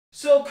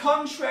So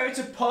contrary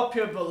to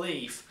popular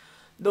belief,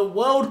 the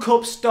World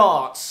Cup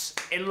starts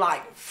in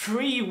like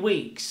 3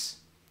 weeks.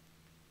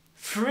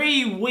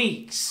 3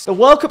 weeks. The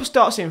World Cup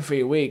starts in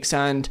 3 weeks,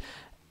 and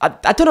I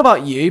don't know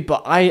about you,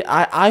 but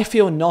I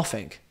feel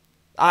nothing.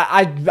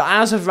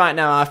 As of right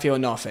now, I feel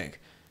nothing.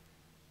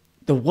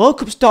 The World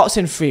Cup starts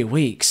in 3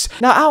 weeks.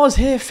 Now, I was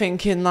here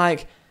thinking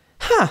like,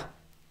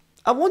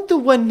 I wonder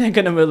when they're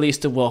going to release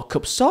the World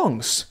Cup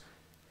songs.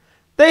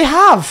 They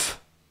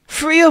have.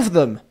 3 of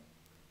them.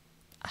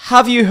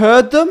 Have you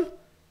heard them?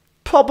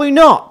 Probably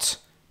not.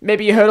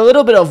 Maybe you heard a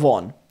little bit of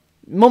one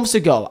months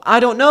ago. I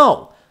don't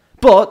know.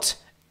 But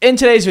in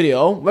today's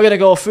video, we're going to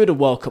go through the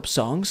World Cup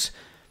songs,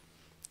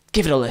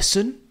 give it a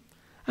listen,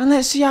 and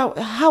let's see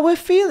how we're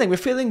feeling. We're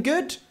feeling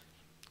good?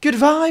 Good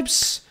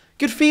vibes?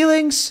 Good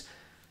feelings?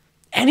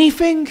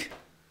 Anything?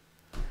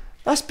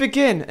 Let's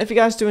begin. If you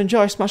guys do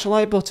enjoy, smash the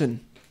like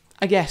button.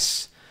 I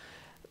guess.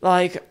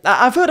 Like,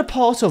 I've heard a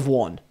part of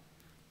one,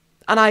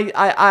 and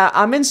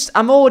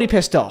I'm already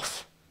pissed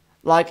off.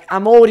 Like,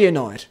 I'm already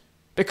annoyed.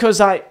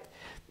 Because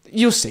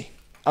you'll see.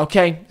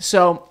 Okay?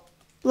 So,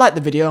 like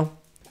the video.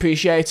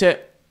 Appreciate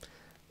it.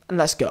 And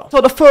let's go. So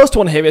the first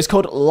one here is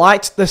called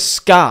Light the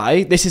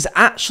Sky. This is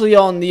actually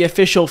on the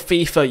official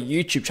FIFA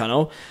YouTube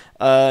channel.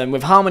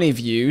 With how many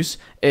views?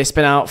 It's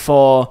been out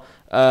for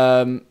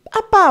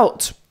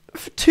about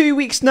 2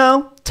 weeks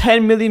now.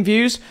 10 million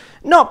views.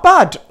 Not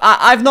bad.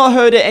 I've not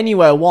heard it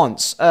anywhere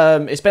once.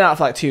 It's been out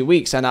for like 2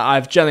 weeks, and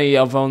I've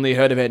only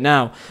heard of it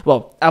now.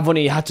 Well, I've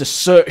only had to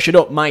search it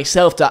up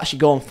myself to actually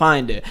go and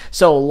find it.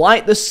 So,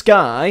 Light the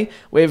Sky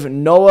with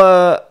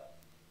Noah.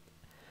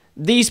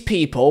 These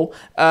people.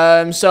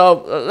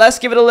 So let's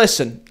give it a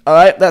listen. All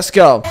right, let's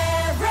go.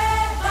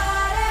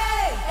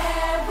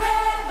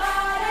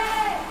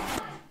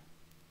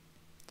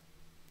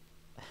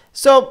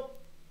 So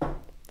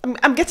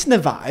I'm getting the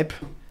vibe.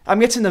 I'm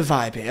getting the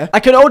vibe here. I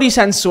can already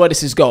sense where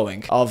this is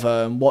going, of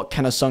what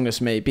kind of song this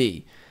may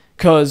be.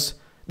 Because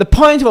the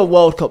point of a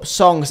World Cup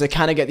song is to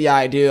kind of get the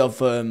idea of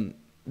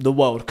the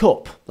World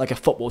Cup, like a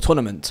football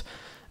tournament.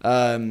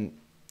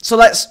 So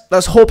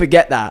let's hope we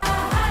get that.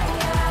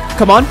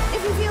 Come on.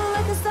 If you feel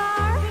like a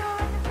star,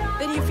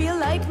 then you feel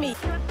like me,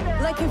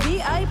 like a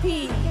VIP.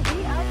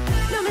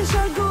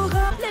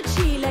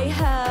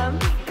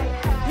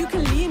 You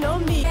can lean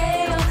on me.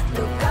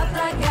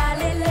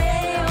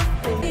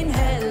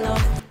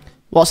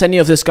 What's any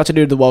of this got to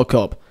do with the World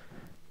Cup?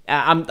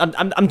 I'm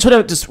trying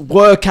to just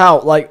work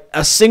out like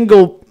a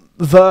single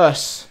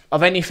verse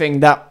of anything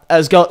that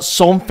has got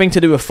something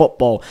to do with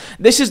football.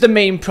 This is the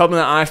main problem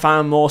that I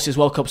find most is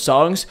World Cup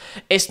songs.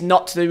 It's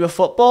not to do with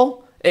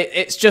football.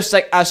 It's just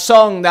like a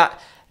song that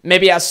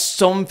maybe has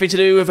something to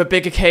do with a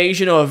big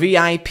occasion or a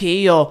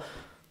VIP or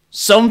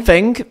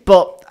something,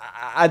 but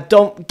I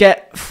don't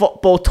get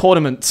football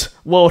tournament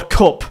World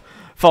Cup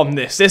from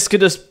this. This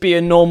could just be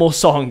a normal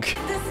song.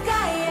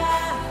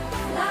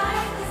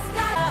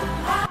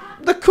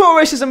 The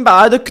chorus isn't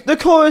bad. The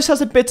chorus has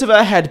a bit of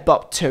a head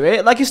bop to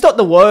it. Like, it's not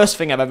the worst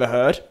thing I've ever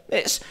heard.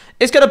 It's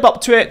got a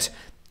bop to it.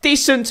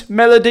 Decent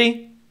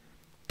melody.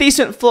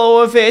 Decent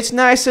flow of it.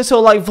 Nice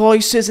little like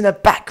voices in the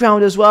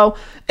background as well.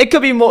 It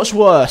could be much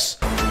worse.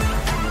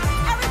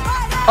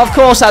 Of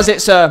course, as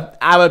it's a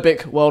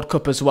Arabic World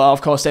Cup as well,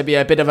 of course there'd be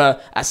a bit of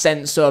a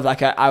sense of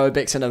like an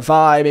Arabic and a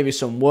vibe, maybe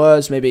some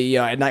words, maybe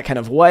in that kind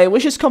of way,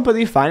 which is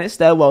completely fine. It's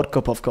their World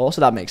Cup, of course,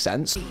 so that makes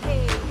sense.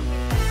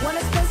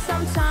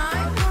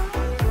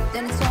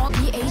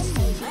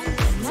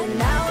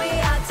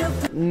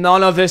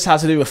 None of this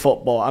has to do with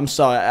football. I'm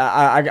sorry.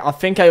 I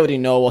think I already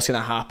know what's gonna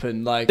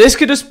happen. Like, this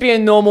could just be a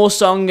normal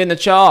song in the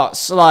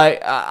charts.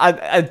 Like,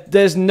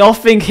 there's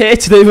nothing here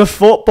to do with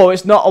football.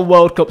 It's not a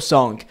World Cup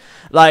song.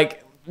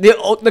 Like,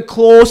 the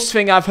closest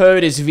thing I've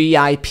heard is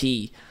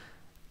VIP,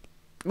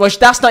 which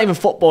that's not even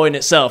football in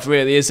itself,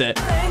 really, is it?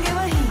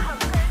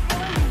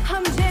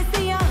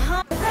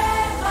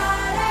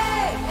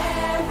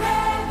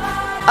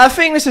 I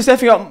think this is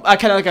definitely got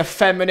kind of like a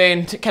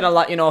feminine, kind of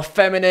like, you know,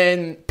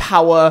 feminine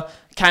power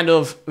kind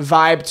of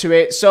vibe to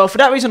it. So for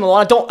that reason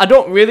alone, I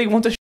don't really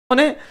want to on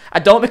it. I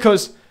don't,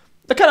 because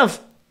the kind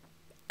of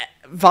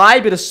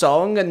vibe of the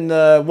song and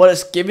what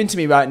it's giving to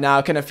me right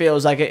now kind of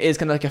feels like it is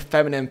kind of like a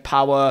feminine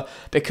power,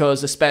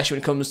 because especially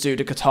when it comes to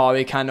the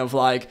Qatari kind of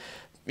like,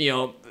 you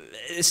know,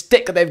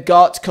 stick that they've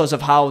got because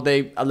of how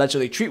they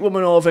allegedly treat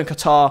women over in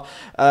Qatar.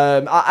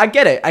 I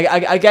get it.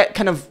 I get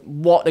kind of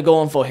what they're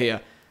going for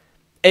here.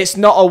 It's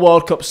not a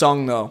World Cup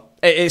song though.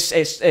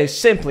 It's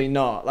simply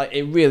not. Like,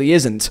 it really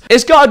isn't.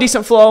 It's got a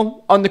decent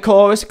flow on the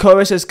chorus. The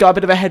chorus has got a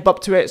bit of a head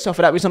bop to it, so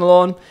for that reason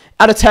alone,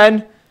 out of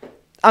 10,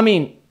 I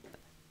mean,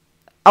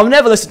 I'll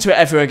never listen to it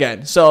ever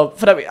again. So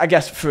for that, I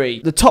guess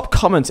 3. The top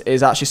comment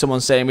is actually someone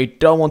saying, we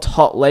don't want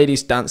hot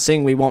ladies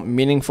dancing. We want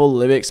meaningful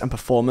lyrics and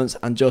performance,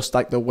 and just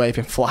like the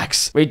waving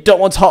flags. We don't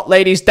want hot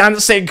ladies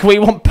dancing. We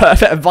want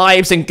perfect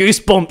vibes and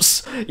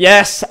goosebumps.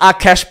 Yes,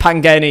 Akesh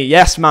Pangeni.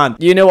 Yes, man.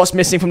 You know what's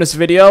missing from this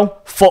video?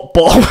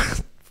 Football.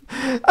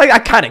 I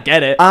kind of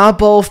get it.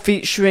 Arbo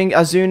featuring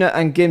Azuna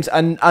and Gims,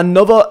 and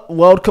another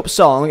World Cup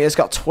song. It's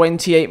got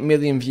 28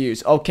 million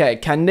views. Okay,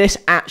 can this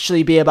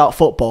actually be about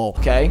football?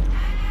 Okay.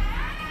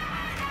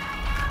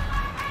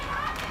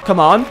 Come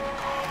on.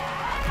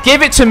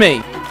 Give it to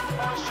me.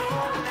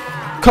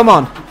 Come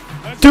on.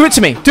 Do it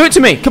to me. Do it to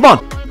me. Come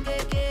on.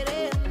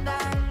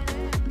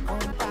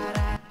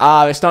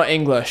 Ah, it's not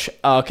English.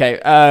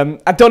 Okay.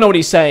 I don't know what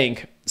he's saying.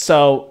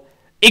 So,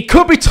 it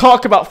could be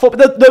talk about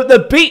football.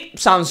 The beat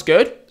sounds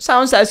good.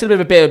 Sounds like there's a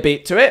little bit of a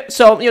beat to it.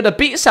 So, you know, the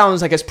beat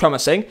sounds like it's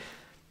promising.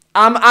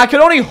 I can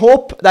only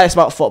hope that it's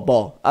about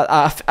football.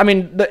 I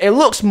mean, it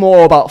looks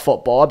more about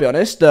football, I'll be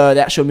honest. The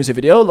actual music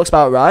video looks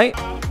about right.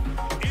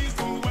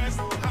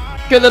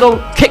 Good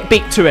little kick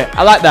beat to it.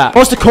 I like that.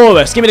 What's the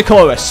chorus? Give me the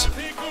chorus.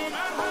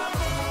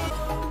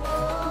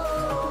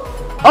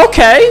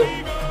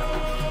 Okay.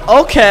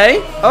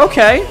 Okay.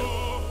 Okay.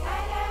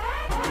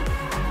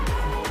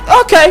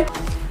 Okay.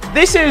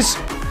 This is...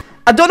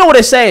 I don't know what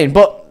it's saying,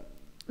 but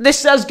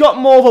this has got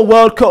more of a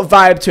World Cup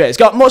vibe to it. It's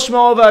got much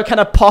more of a kind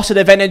of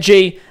positive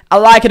energy. I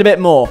like it a bit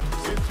more.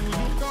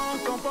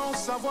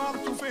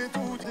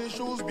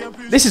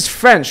 This is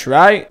French,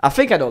 right? I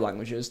think I know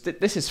languages.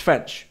 This is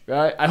French,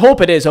 right? I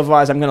hope it is,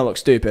 otherwise I'm gonna look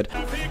stupid.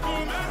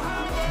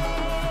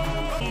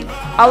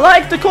 I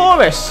like the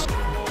chorus.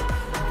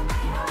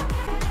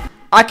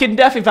 I can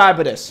definitely vibe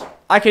with this.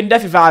 I can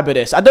definitely vibe with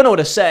this. I don't know what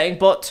it's saying,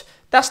 but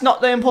that's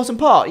not the important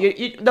part.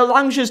 The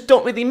languages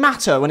don't really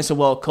matter when it's a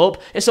World Cup.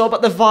 It's all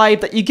about the vibe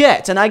that you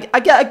get, and I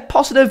get a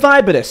positive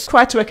vibe with this.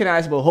 Quite a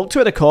recognisable hook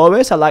to it, the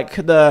chorus. I like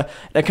the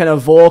kind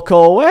of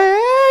vocal.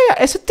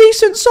 It's a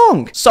decent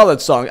song.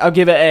 Solid song. I'll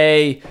give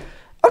it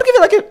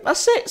like a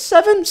 6,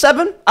 7.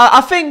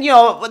 I think, you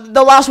know,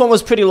 the last one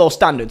was pretty low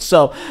standard,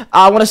 so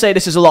I want to say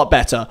this is a lot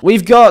better.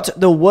 We've got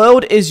The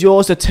World Is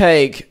Yours to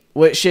Take,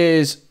 which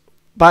is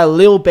by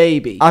Lil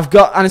Baby.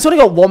 And it's only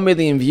got 1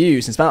 million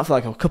views. It's been out for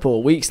like a couple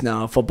of weeks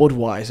now for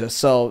Budweiser,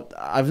 so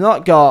I've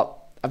not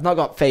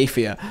got faith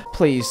here.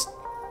 Please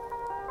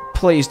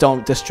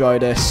don't destroy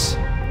this.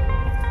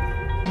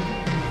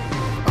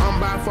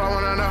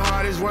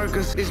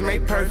 Workers is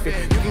made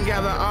perfect. You can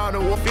gather all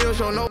the fields,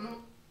 show no.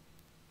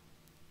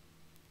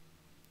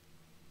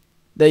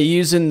 They're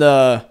using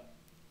the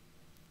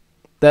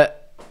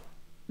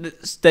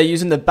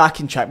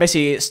backing track.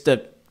 Basically, it's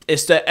the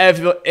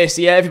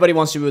Everybody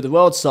Wants to Rule the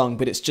World song,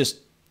 but it's just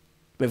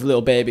with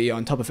Lil Baby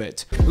on top of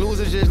it.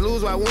 Losers just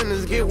lose while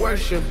winners get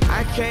worship.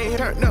 I can't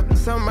turn up.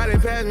 Somebody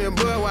pass me a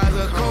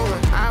Budweiser cold.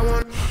 I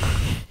want.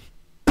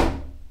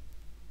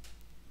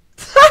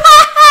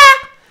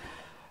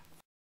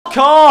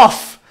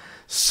 Off!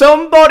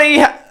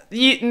 Somebody...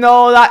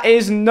 No, that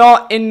is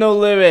not in the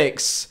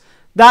lyrics.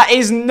 That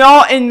is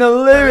not in the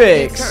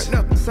lyrics.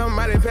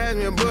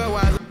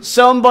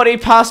 Somebody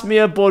pass me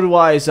a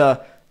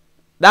Budweiser.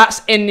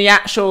 That's in the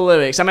actual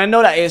lyrics. I mean, I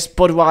know that is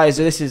Budweiser.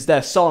 This is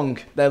their song,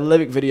 their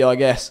lyric video, I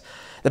guess.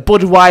 The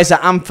Budweiser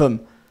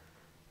anthem.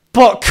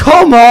 But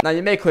come on! Now,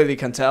 you may clearly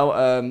can tell,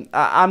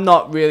 I'm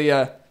not really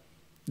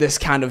this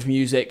kind of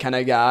music kind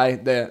of guy.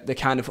 The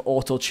kind of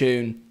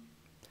auto-tune.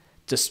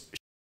 Just...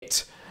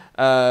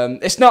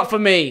 it's not for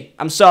me.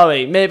 I'm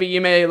sorry. Maybe you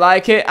may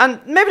like it,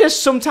 and maybe there's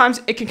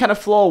sometimes it can kind of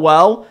flow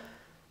well.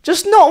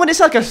 Just not when it's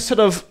like a sort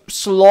of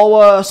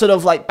slower, sort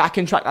of like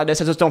backing track like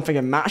this. I just don't think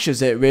it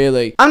matches it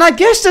really. And I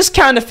guess this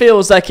kind of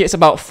feels like it's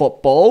about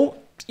football,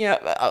 you know,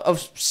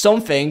 of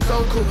something.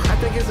 So cool. I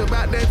think it's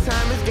about that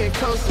time. It's getting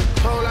closer.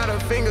 Whole lot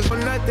of fingers for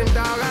nothing,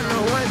 dog. I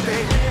know one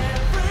thing.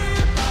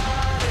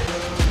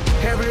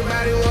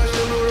 Everybody wants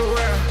to rule the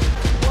world.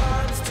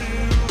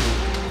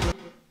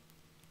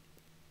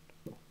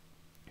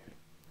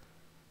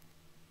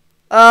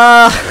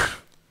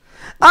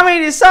 I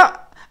mean, it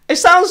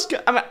sounds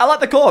good. I mean, I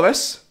like the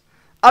chorus.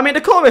 I mean,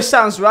 the chorus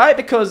sounds right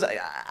because,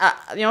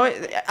 you know,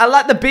 I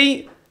like the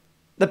beat.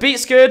 The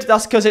beat's good.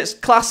 That's because it's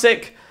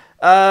classic.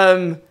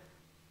 I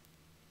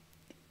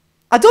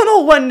don't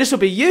know when this will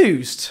be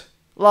used.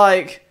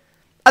 Like,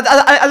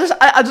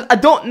 I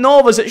don't know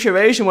of a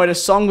situation where the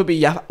song will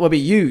be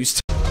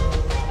used.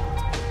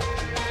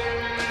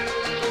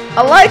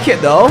 I like it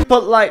though,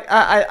 but like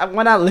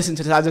when I listen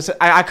to this,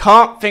 I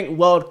can't think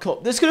World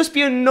Cup. This could just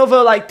be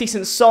another like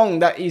decent song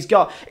that he's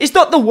got. It's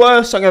not the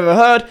worst song I've ever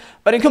heard,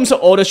 but when it comes to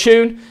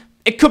auto-tune,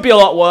 it could be a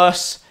lot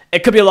worse.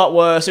 It could be a lot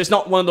worse. It's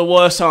not one of the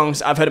worst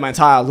songs I've heard in my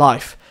entire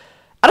life.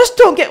 I just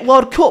don't get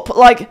World Cup.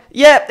 Like,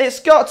 yeah, it's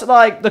got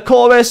like the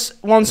chorus,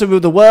 "Wants to Rule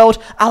the World."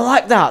 I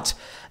like that.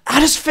 I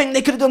just think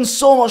they could have done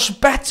so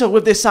much better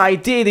with this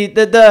idea.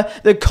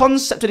 The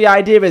concept of the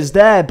idea is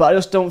there, but I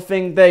just don't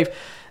think they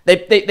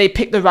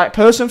picked the right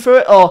person for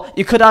it, or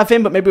you could have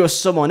him, but maybe it was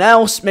someone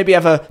else. Maybe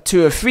have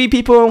 2 or 3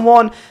 people in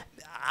one.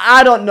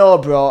 I don't know,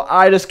 bro.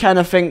 I just kind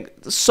of think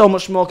so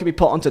much more could be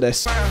put onto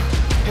this.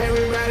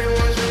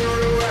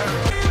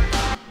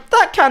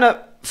 That kind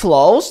of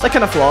flows. That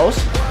kind of flows.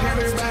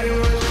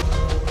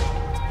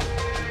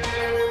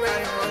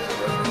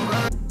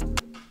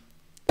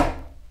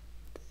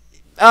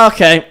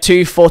 Okay,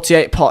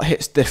 248 pot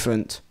hits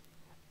different.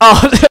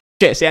 Oh.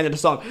 Shit, it's the end of the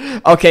song.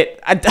 Okay,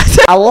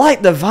 I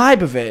like the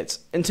vibe of it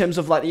in terms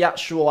of like the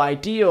actual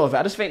idea of it.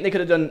 I just think they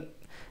could have done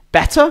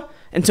better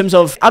in terms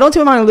of, I don't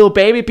even mind a little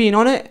baby being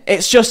on it.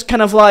 It's just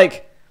kind of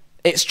like,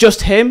 it's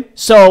just him.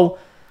 So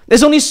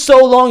there's only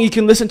so long you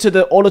can listen to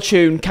the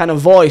autotune kind of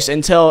voice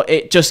until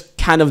it just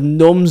kind of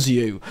numbs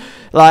you.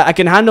 Like, I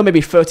can handle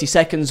maybe 30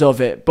 seconds of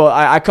it, but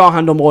I can't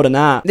handle more than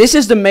that. This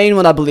is the main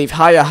one, I believe,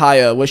 Higher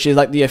Higher, which is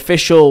like the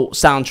official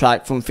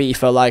soundtrack from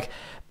FIFA, like,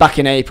 back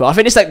in April. I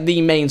think it's like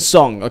the main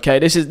song, okay?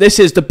 This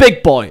is the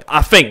big boy,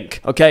 I think,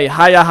 okay?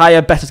 Higher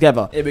Higher, Better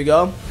Together. Here we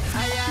go.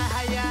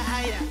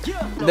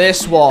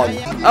 This one.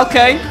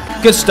 Okay,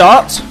 good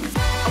start.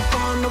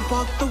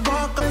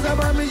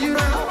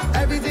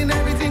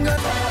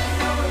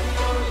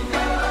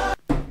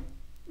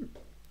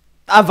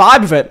 I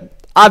vibe with it.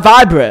 I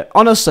vibrate.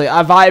 Honestly,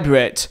 I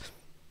vibrate.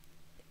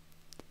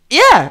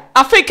 Yeah,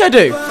 I think I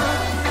do.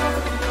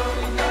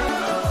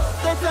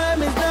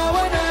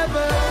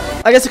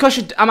 I guess the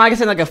question, am I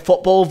getting like a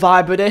football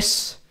vibe with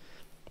this?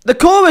 The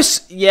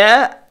chorus,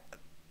 yeah.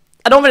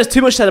 I don't think there's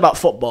too much said about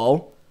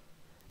football.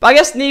 But I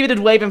guess neither did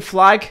Waving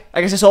Flag.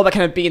 I guess it's all about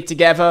kind of being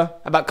together,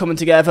 about coming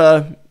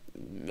together,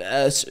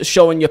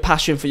 showing your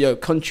passion for your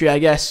country, I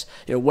guess.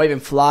 You know, Waving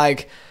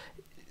Flag.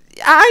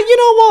 You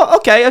know what?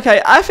 Okay.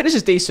 I think this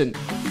is decent.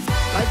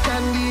 I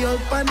can be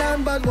up and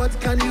down, but what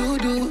can you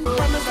do?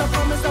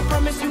 I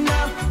promise you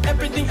now.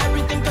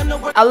 Everything gonna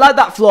work. I like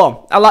that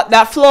flow.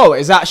 That flow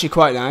is actually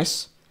quite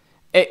nice.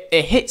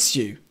 It hits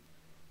you.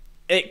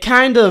 It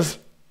kind of,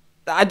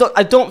 I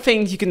don't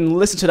think you can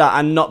listen to that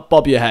and not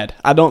bob your head.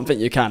 I don't think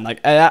you can. Like,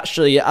 I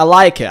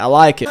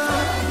like it.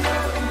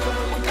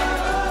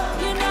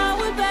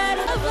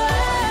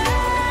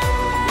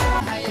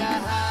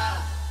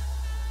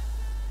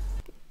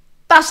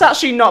 That's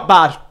actually not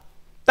bad.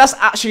 That's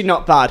actually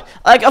not bad.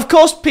 Like, of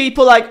course,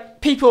 people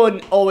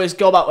always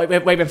go about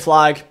Waving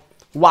Flag,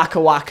 Waka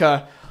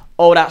Waka,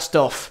 all that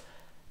stuff.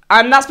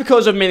 And that's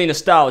because of mainly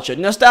nostalgia.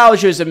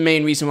 Nostalgia is the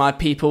main reason why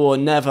people will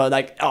never,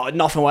 like, oh,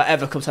 nothing will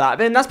ever come to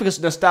that. And that's because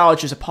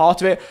nostalgia is a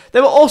part of it.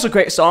 There were also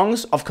great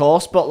songs, of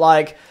course, but,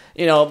 like,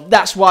 you know,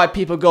 that's why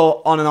people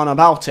go on and on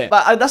about it.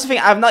 But that's the thing,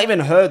 I've not even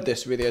heard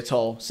this really at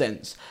all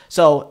since.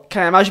 So,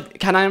 can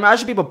I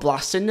imagine people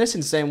blasting this in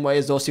the same way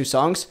as those two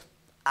songs?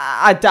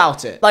 I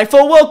doubt it. Like,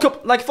 for a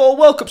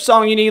World Cup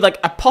song, you need, like,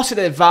 a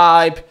positive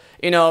vibe,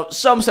 you know,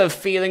 some sort of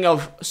feeling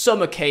of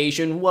some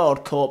occasion,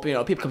 World Cup, you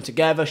know, people come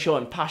together,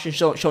 showing passion,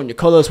 showing your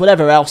colours,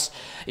 whatever else,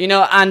 you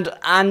know, and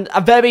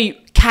a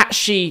very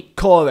catchy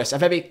chorus, a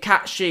very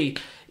catchy,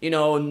 you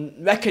know,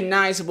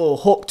 recognisable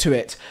hook to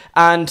it.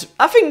 And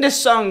I think this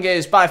song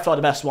is by far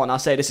the best one. I'll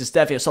say this is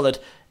definitely a solid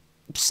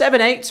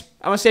 7-8.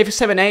 I want to say for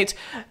 7-8.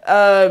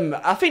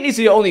 I think these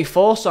are the only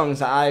 4 songs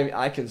that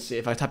I can see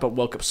if I type up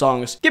World Cup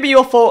songs. Give me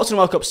your thoughts on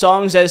World Cup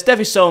songs. There's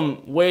definitely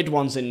some weird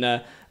ones in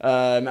there.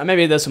 And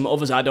maybe there's some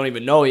others I don't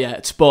even know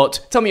yet.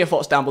 But tell me your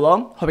thoughts down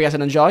below. Hope you guys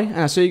enjoy. And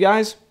I'll see you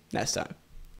guys next time.